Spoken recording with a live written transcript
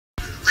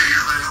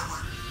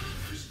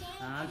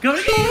Go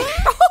to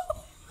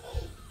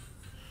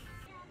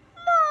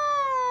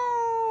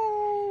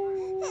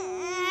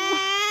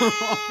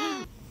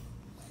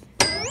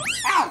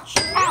Ouch!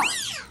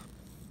 Ouch!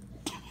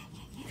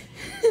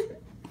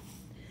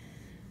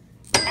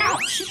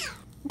 Ouch!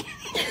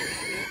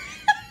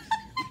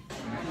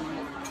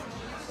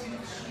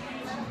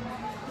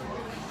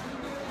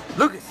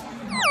 Lucas!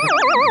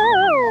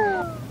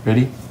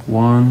 Ready?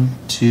 1,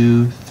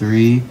 2,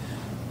 3.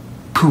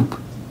 Poop.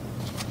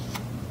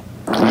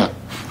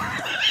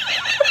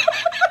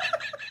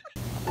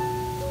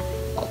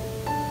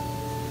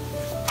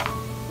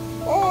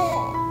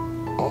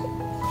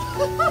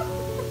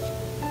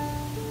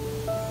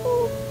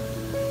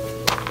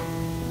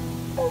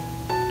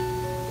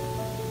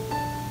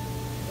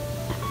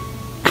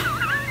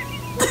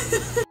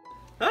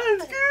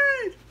 That's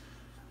good.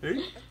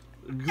 Hey.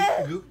 Go,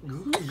 go, go,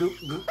 go, go,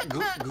 go,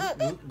 go,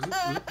 go, go.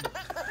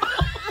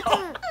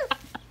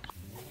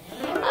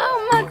 Oh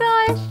my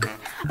gosh.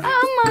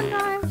 Oh my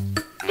gosh.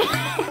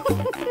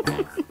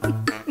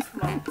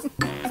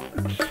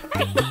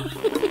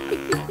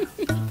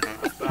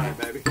 Sorry,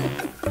 baby.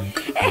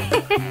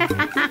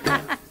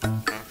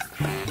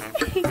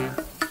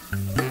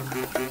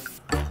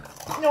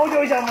 No,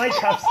 those are my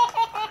cups.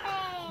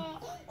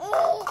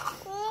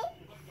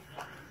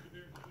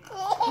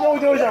 No,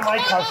 those are my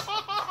cups.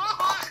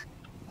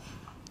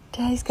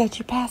 Daddy's got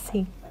you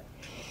passing.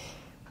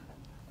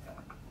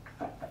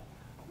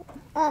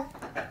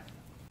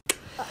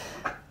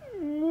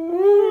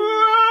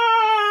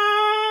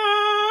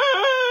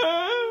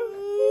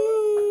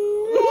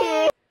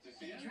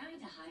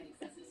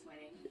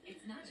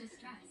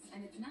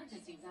 And it's not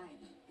just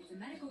anxiety. It's a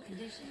medical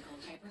condition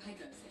called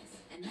hyperhidrosis,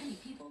 and many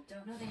people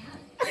don't know they have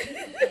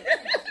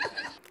it.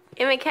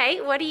 Emma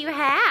Kate, what do you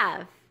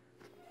have?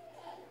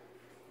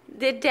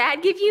 Did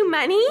Dad give you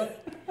money?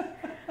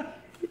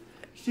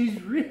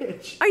 She's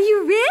rich. Are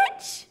you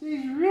rich?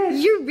 She's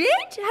rich. You're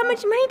rich? How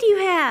much money do you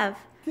have?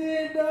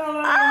 $10.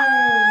 Oh,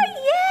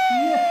 yeah!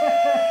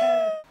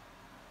 Yeah.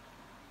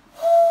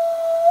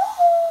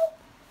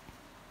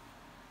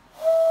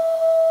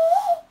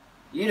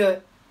 You do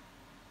it.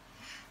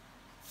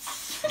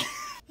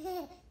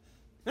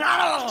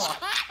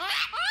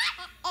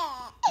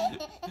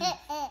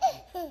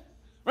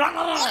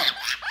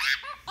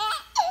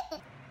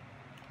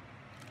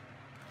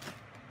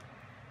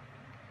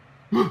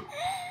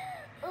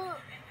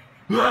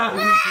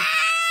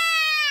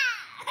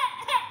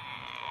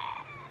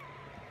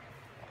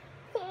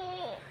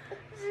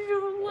 She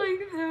don't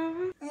like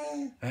them.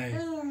 Hey.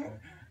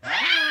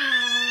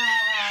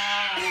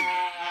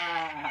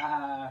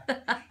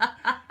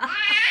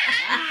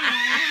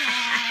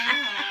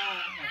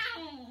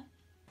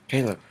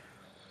 Caleb.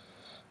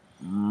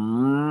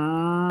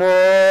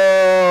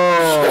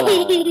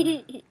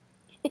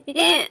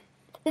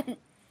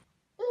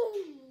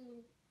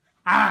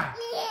 Ah.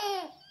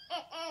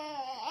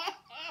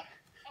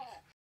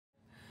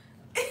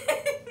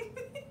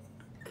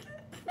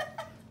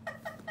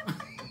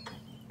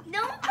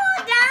 Don't go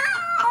down.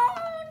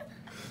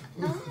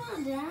 Don't go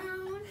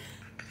down.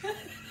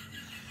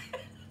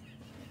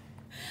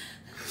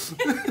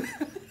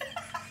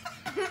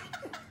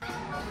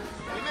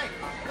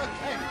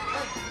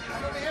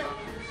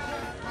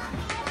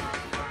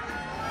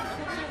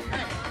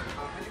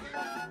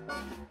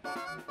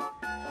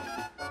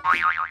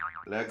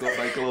 Let go,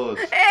 Michael.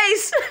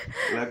 Ace.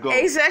 Let go.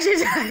 Ace, let your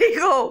daddy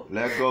go.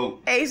 Let go.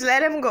 Ace,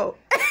 let him go.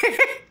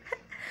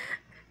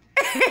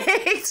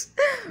 Ace.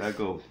 Let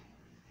go.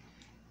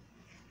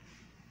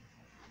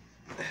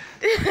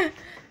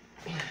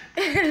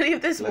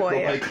 Leave this Let boy.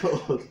 go,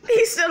 Michael.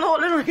 He's still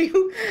holding on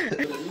you.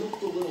 It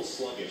looked a little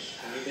sluggish.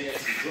 I mean, they had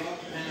some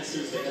dropped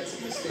passes, they had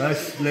some mistakes.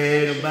 Hush,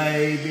 little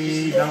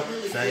baby, don't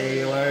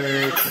say a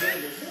word.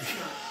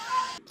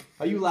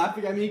 Are you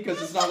laughing at me because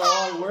it's not a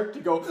lot of work to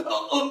go?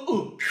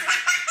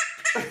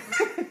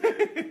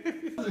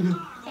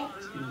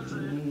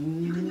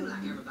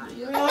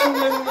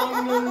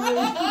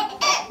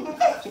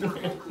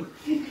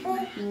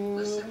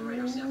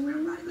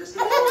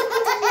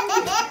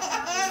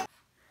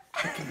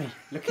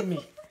 Look at me.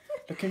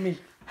 Look at me.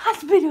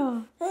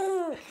 Hospital.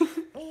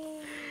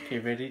 Okay,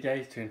 ready,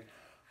 guys? Turn.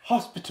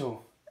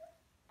 Hospital.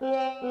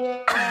 Oh,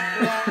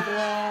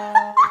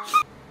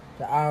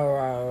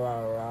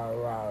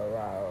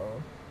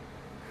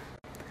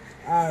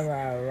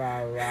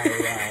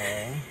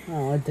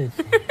 what the?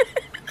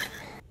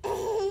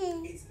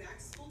 It's back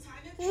to school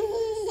time at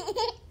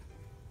Payless.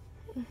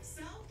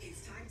 So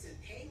it's time to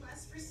pay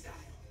less for style.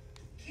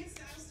 Kids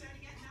style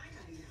starting at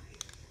 $9.99.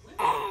 Women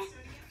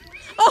starting at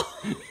 $14. Oh.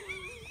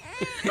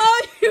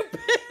 Oh, you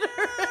bitter.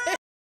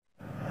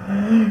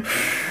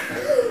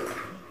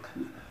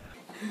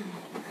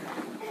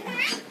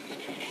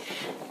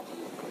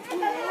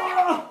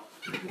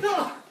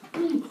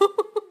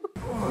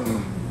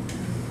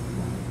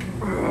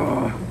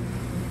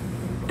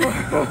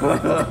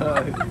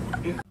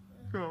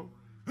 Go.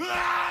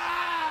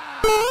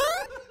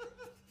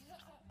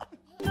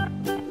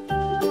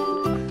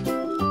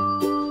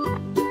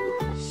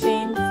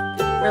 Shane's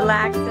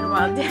relaxing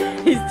while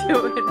Daddy's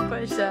doing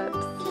push-ups.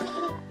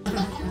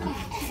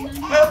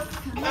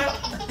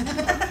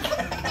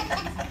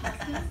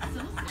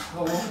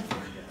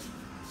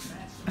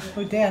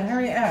 Oh, Dad,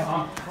 hurry up.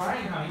 I'm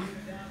trying, honey.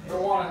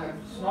 Don't want to have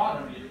snot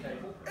under your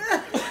table.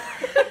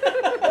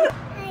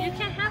 You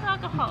can't have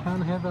alcohol.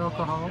 Can't have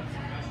alcohol.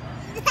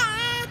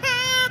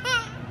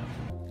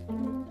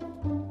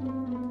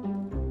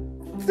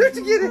 Don't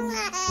you get it?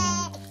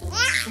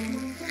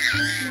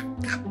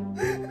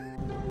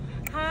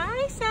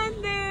 Hi,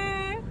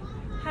 Sander.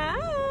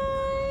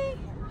 Hi.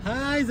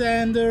 Hi,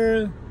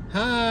 Xander.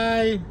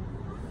 Hi.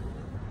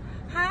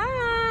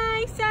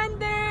 Hi,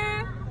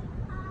 Sander.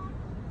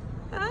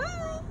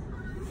 Hi.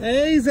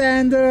 Hey,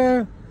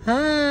 Xander.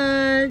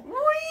 Hi.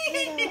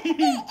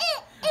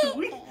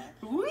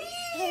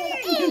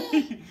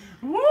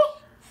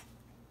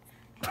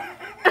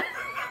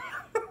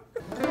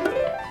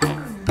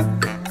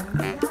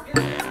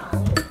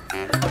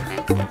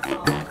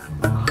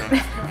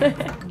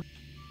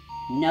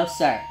 No,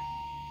 sir.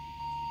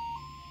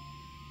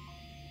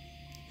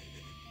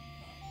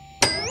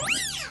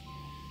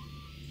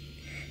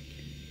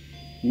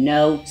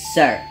 No,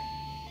 sir.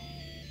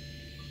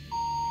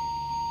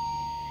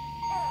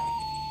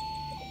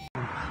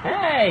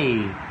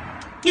 Hey!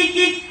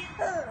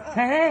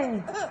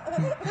 Hey!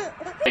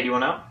 Hey, do you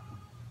want out?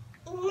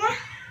 Do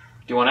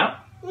you want out?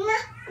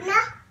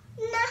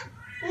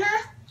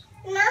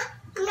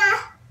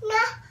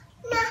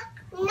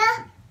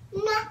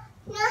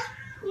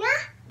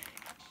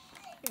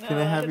 Can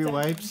I have your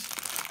wipes?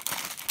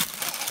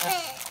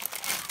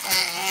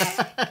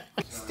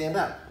 Stand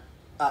up.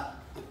 Up.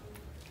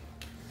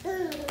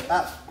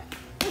 Up.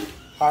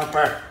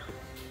 Harper.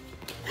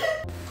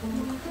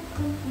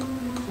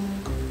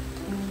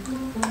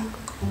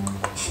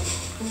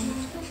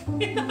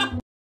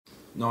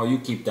 No, you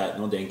keep that.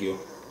 No, thank you.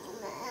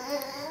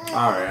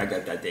 Alright, I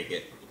got that. Take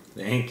it.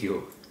 Thank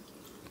you.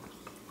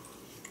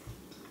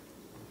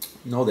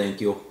 No, thank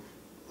you.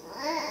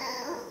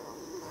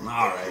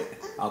 Alright,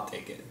 I'll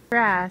take it.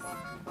 Grass.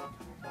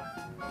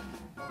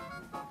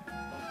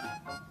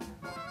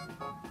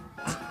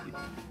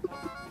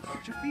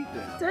 Put your feet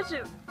down. Touch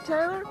it,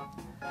 Tyler.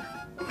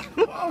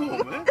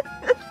 Follow, man.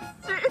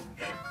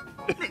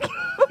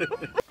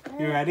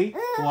 You ready?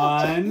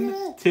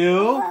 1,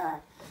 2.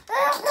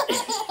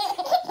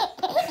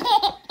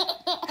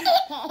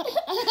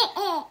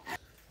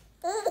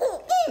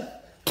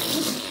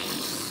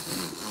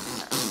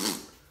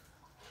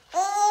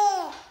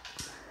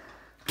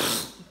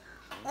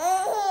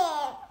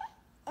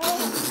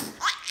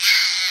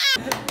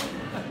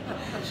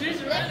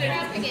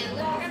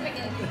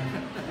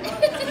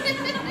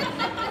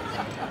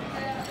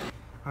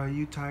 Are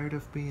you tired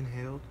of being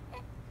held?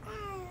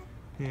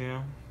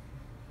 Yeah.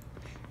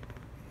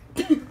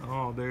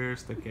 Oh,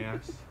 there's the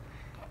gas.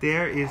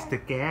 There is the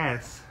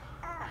gas.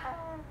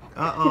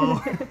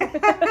 Uh-oh.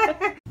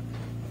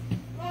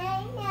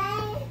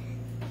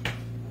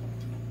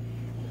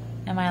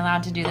 Am I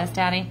allowed to do this,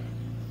 Daddy?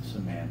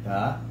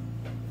 Samantha.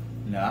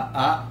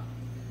 Nuh-uh.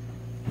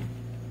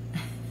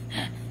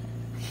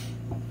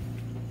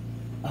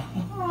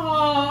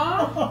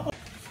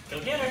 Go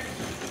get her.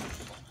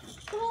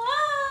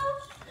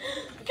 Whoa!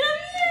 Come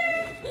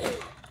here!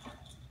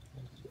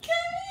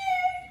 Come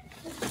here!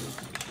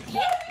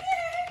 Come here!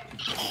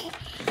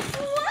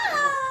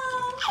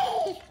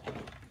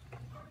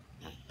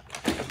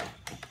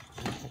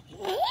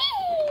 Whoa!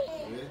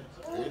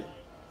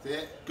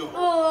 Sit. Go.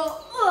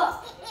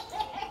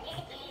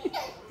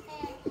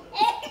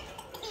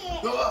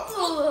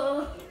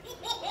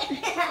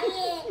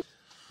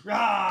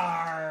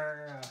 Rawr.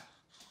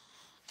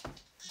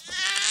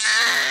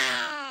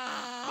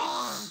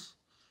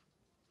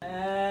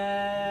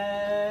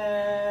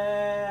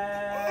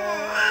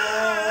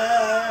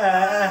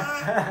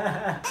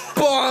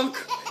 Bonk.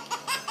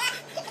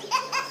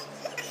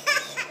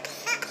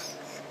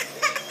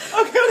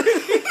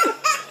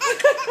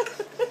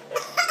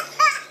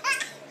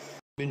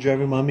 Been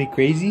driving mommy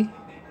crazy?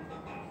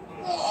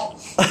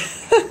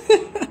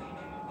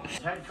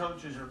 Head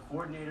coaches or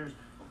coordinators,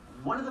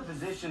 one of the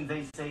positions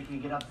they say can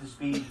get up to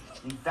speed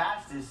the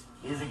fastest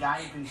is a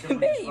guy who can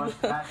simply just rush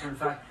faster. In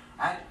fact,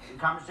 at a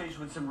conversation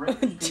with some Raiders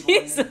people,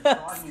 Jesus.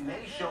 thought he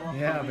may show up.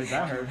 Yeah, but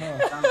that hurt,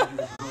 huh? Sounds like he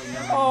was really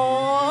never.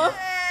 Aww,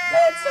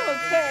 that's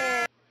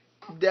okay.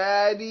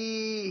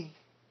 Daddy.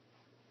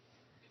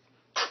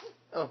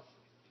 Oh.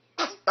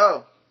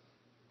 Oh.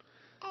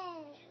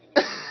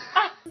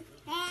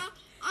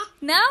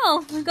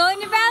 No, go in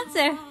your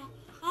bouncer.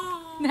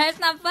 That's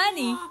not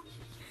funny.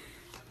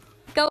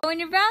 Go in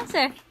your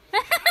bouncer.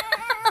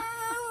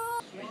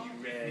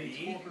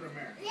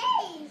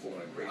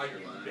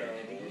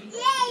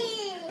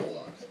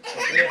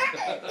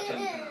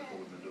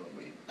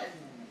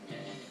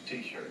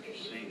 T-shirt, you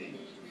see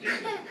these.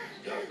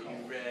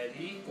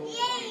 Ready?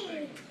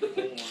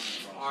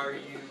 Are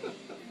you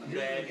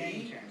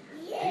ready?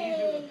 These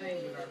are the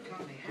things that our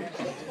company has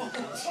to do.